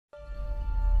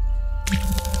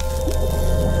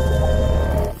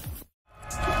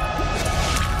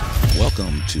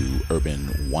Welcome to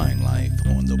Urban Wine Life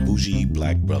on the Bougie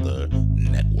Black Brother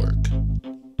Network.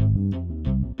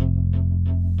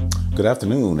 Good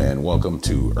afternoon and welcome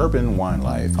to Urban Wine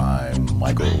Life. I'm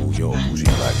Michael, your Bougie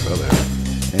Black Brother,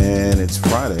 and it's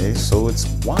Friday, so it's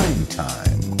wine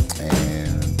time.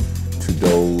 And to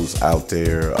those out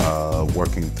there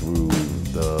working through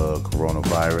the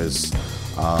coronavirus,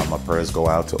 my prayers go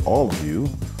out to all of you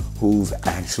who's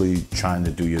actually trying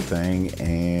to do your thing.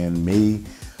 And me,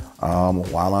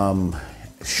 while I'm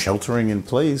sheltering in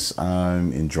place,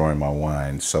 I'm enjoying my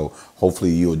wine. So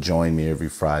hopefully you'll join me every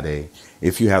Friday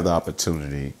if you have the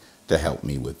opportunity to help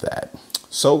me with that.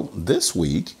 So this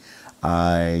week,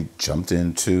 I jumped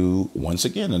into, once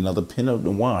again, another Pinot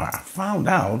Noir. I found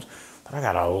out that I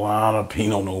got a lot of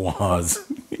Pinot Noirs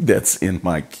that's in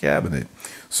my cabinet.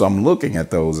 So I'm looking at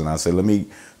those and I say, let me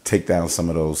take down some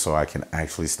of those so I can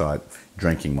actually start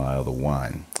drinking my other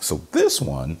wine. So this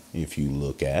one, if you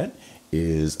look at,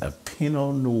 is a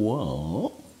Pinot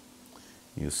Noir.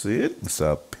 You see it? It's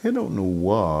a Pinot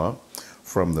Noir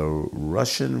from the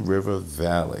Russian River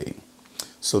Valley.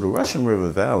 So the Russian River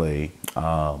Valley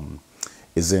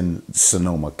is in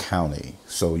Sonoma County.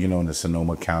 So, you know, in the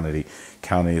Sonoma County,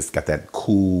 it's got that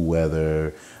cool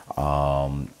weather.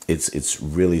 It's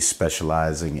really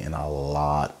specializing in a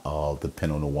lot of the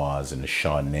Pinot Noirs and the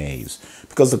Chardonnays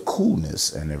because of the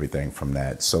coolness and everything from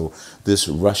that. So this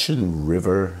Russian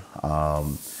River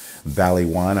Valley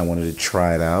wine, I wanted to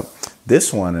try it out.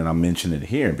 This one, and I mention it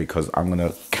here because I'm going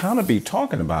to kind of be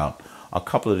talking about a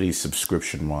couple of these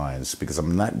subscription wines because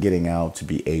I'm not getting out to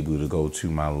be able to go to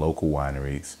my local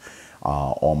wineries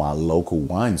or my local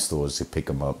wine stores to pick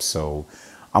them up. So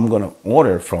I'm going to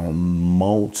order from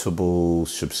multiple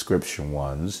subscription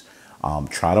ones,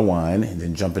 try the wine, and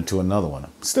then jump into another one.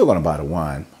 I'm still going to buy the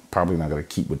wine. Probably not going to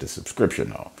keep with the subscription,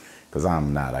 though, because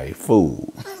I'm not a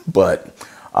fool. But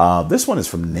this one is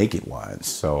from Naked Wines.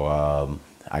 So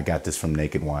I got this from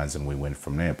Naked Wines, and we went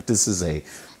from there. But this is a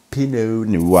Pinot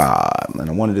Noir. And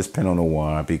I wanted this Pinot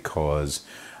Noir because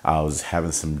I was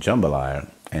having some jambalaya,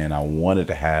 and I wanted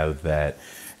to have that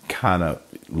kind of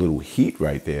little heat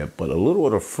right there, but a little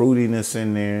bit of fruitiness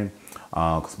in there.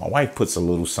 Because my wife puts a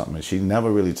little something, and she never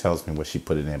really tells me what she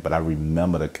put it in, but I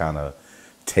remember the kind of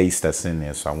taste that's in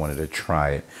there, so I wanted to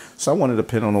try it. So I wanted a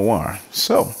Pinot Noir.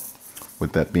 So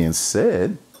with that being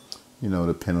said, you know,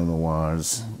 the Pinot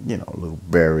Noirs, you know, a little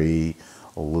berry,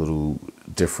 a little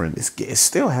different. It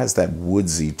still has that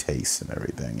woodsy taste and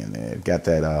everything in there. It got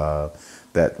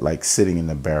that like sitting in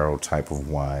the barrel type of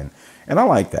wine. And I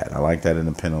like that. I like that in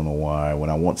the Pinot Noir. When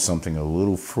I want something a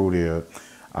little fruitier,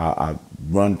 I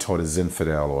run toward a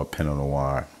Zinfandel or a Pinot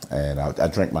Noir. And I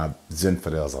drink my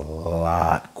Zinfandels a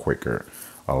lot quicker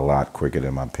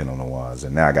than my Pinot Noirs.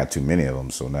 And now I got too many of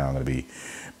them, so now I'm going to be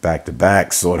back to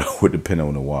back sort of with the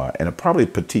Pinot Noir. And probably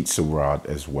Petit Syrah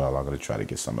as well. I'm going to try to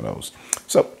get some of those.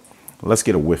 So let's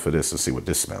get a whiff of this and see what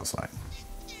this smells like.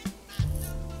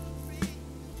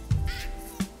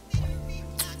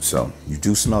 So you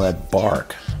do smell that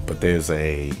bark, but there's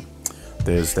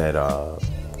that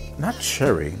not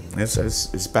cherry.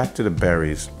 It's back to the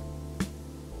berries.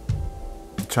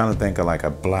 I'm trying to think of like a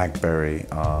blackberry,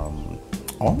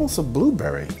 almost a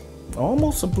blueberry,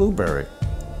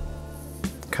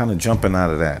 kind of jumping out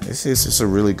of that. It's a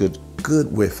really good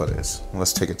whiff of this.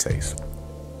 Let's take a taste.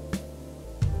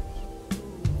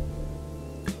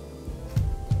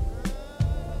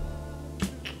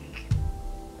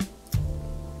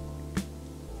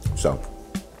 So,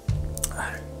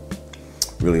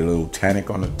 really a little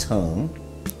tannic on the tongue,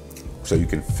 so you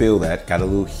can feel that. Got a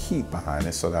little heat behind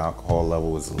it, so the alcohol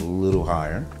level is a little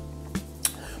higher.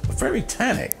 But very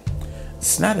tannic.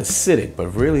 It's not acidic, but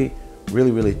really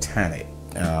tannic.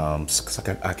 So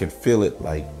I can feel it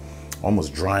like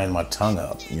almost drying my tongue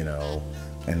up, you know,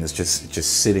 and it's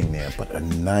just sitting there. But a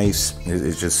nice,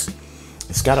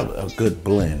 it's got a good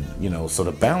blend, you know. So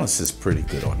the balance is pretty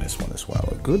good on this one as well.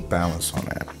 A good balance on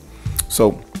that.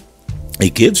 So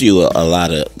it gives you a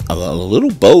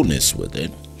little boldness with it.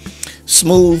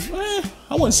 Smooth,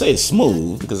 I wouldn't say it's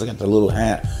smooth because I got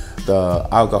the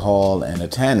alcohol and the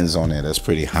tannins on there that's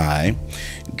pretty high.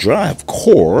 Dry, of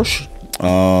course,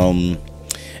 and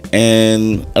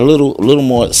a little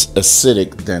more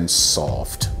acidic than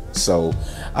soft. So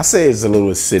I say it's a little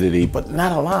acidity, but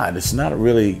not a lot. It's not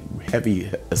really heavy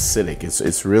acidic.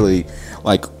 It's really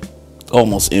like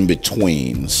almost in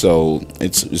between. So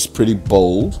it's pretty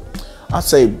bold. I'd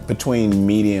say between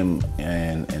medium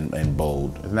and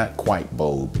bold. It's not quite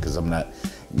bold because I'm not,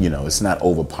 you know, it's not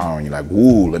overpowering. You're like,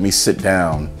 woo, let me sit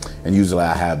down. And usually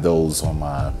I have those on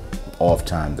my off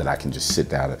time that I can just sit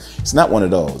down. It's not one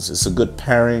of those. It's a good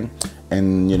pairing.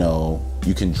 and you know,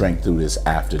 you can drink through this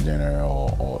after dinner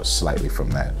or slightly from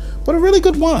that. But a really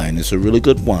good wine. It's a really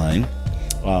good wine.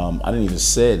 I didn't even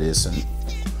say this. An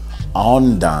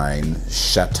Ondine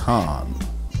Chattan.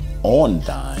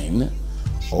 Ondine,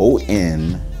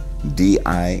 Ondine,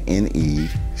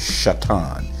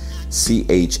 Chattan,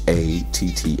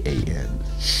 Chattan,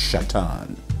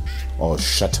 Chattan, or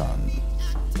Chattan,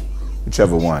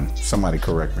 whichever one. Somebody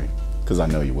correct me, because I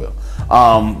know you will.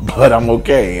 But I'm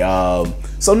okay.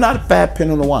 So not a bad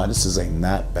Pinot Noir. This is a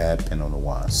not bad Pinot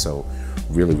Noir. So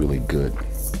really, really good.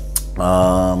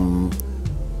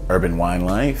 Urban Wine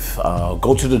Life.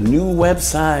 Go to the new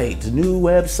website.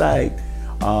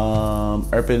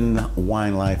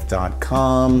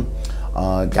 urbanwinelife.com.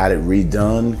 Got it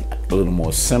redone, a little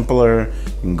more simpler.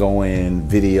 You can go in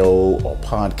video or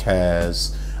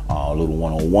podcast, a little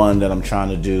 101 that I'm trying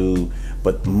to do,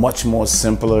 but much more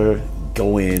simpler.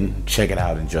 Go in, check it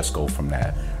out, and just go from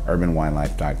that.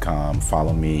 urbanwinelife.com.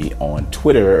 Follow me on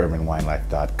Twitter,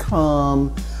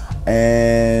 urbanwinelife.com,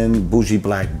 and Bougie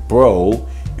Black Bro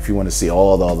if you want to see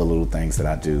all the other little things that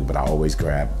I do. But I always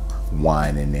grab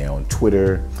wine in there on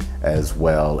Twitter as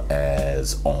well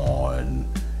as on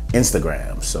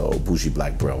Instagram. So Bougie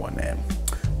Black Bro on there.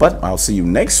 But I'll see you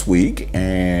next week,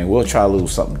 and we'll try a little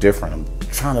something different. I'm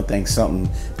trying to think something,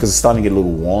 because it's starting to get a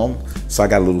little warm. So I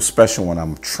got a little special one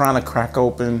I'm trying to crack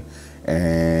open.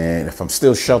 And if I'm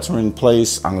still sheltering in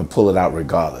place, I'm going to pull it out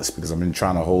regardless, because I've been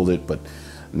trying to hold it, but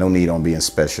no need on being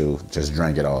special. Just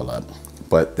drink it all up.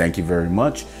 But thank you very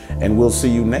much, and we'll see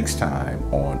you next time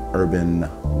on Urban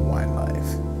Wine Life.